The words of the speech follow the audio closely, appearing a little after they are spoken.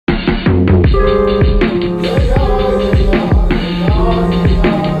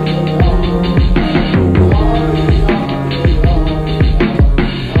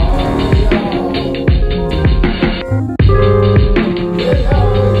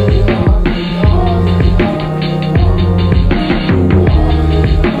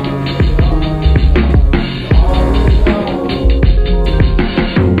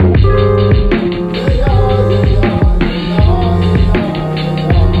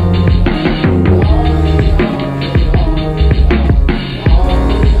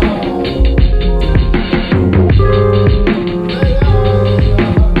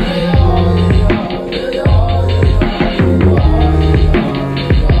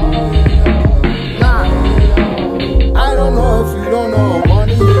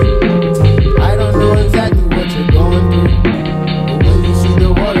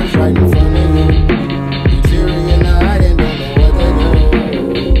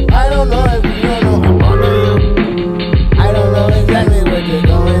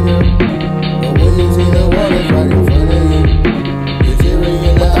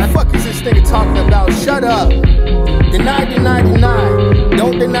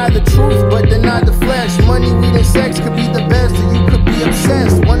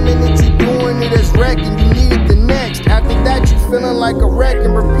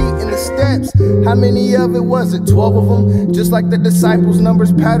How many of it was it? 12 of them? Just like the disciples,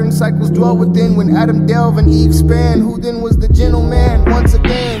 numbers, patterns, cycles dwell within. When Adam delved and Eve span, who then was the gentleman? Once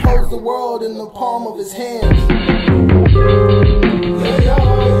again, holds the world in the palm of his hand.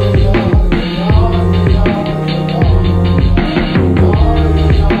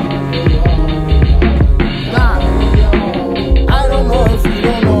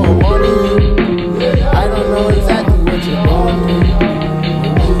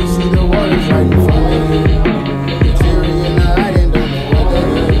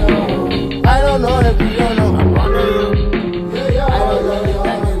 I don't know if you don't